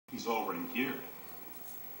He's already here.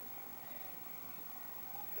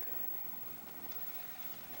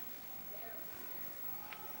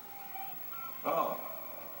 Oh.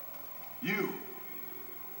 You.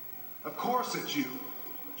 Of course it's you.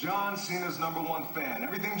 John Cena's #1 fan.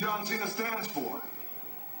 Everything John Cena stands for.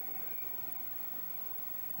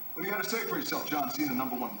 What do you got to say for yourself, John Cena,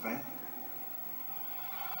 #1 fan?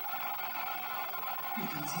 You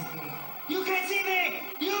can't see me. You can't see me!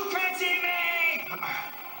 You can't see me!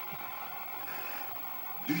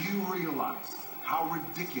 Do you realize how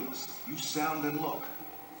ridiculous you sound and look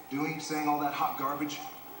saying all that hot garbage?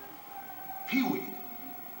 Pee-wee,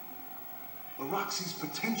 The Rock sees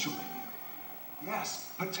potential in you.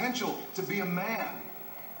 Yes, potential to be a man.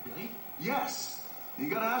 Really? Yes. You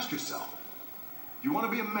gotta ask yourself, do you want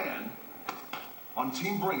to be a man on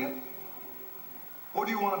Team Bring It, or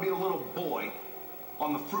do you want to be a little boy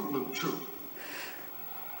on the Fruit Loop Troop?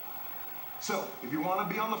 So, if you want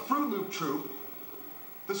to be on the Fruit Loop Troop,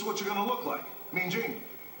 this is what you're gonna look like. Mean Gene.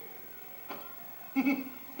 He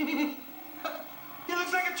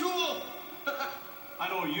looks like a tool! I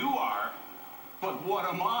know you are, but what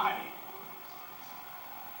am I?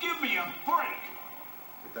 Give me a break!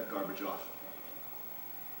 Get that garbage off.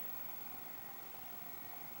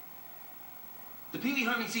 The Pee Wee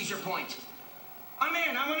Herman sees your point. I'm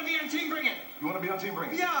in. I want to be on Team Bring It. You want to be on Team Bring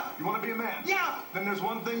It? Yeah. You want to be a man? Yeah. Then there's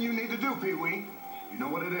one thing you need to do, Pee-wee. You know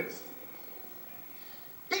what it is.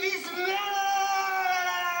 It is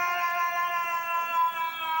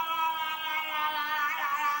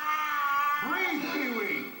Breathe,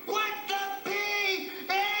 Pee-wee. what the pea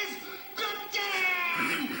is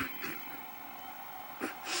cooking!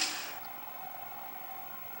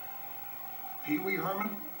 Pee-wee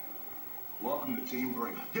Herman, welcome to Team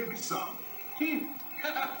Bring It. Give me some.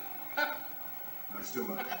 Let's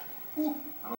do it.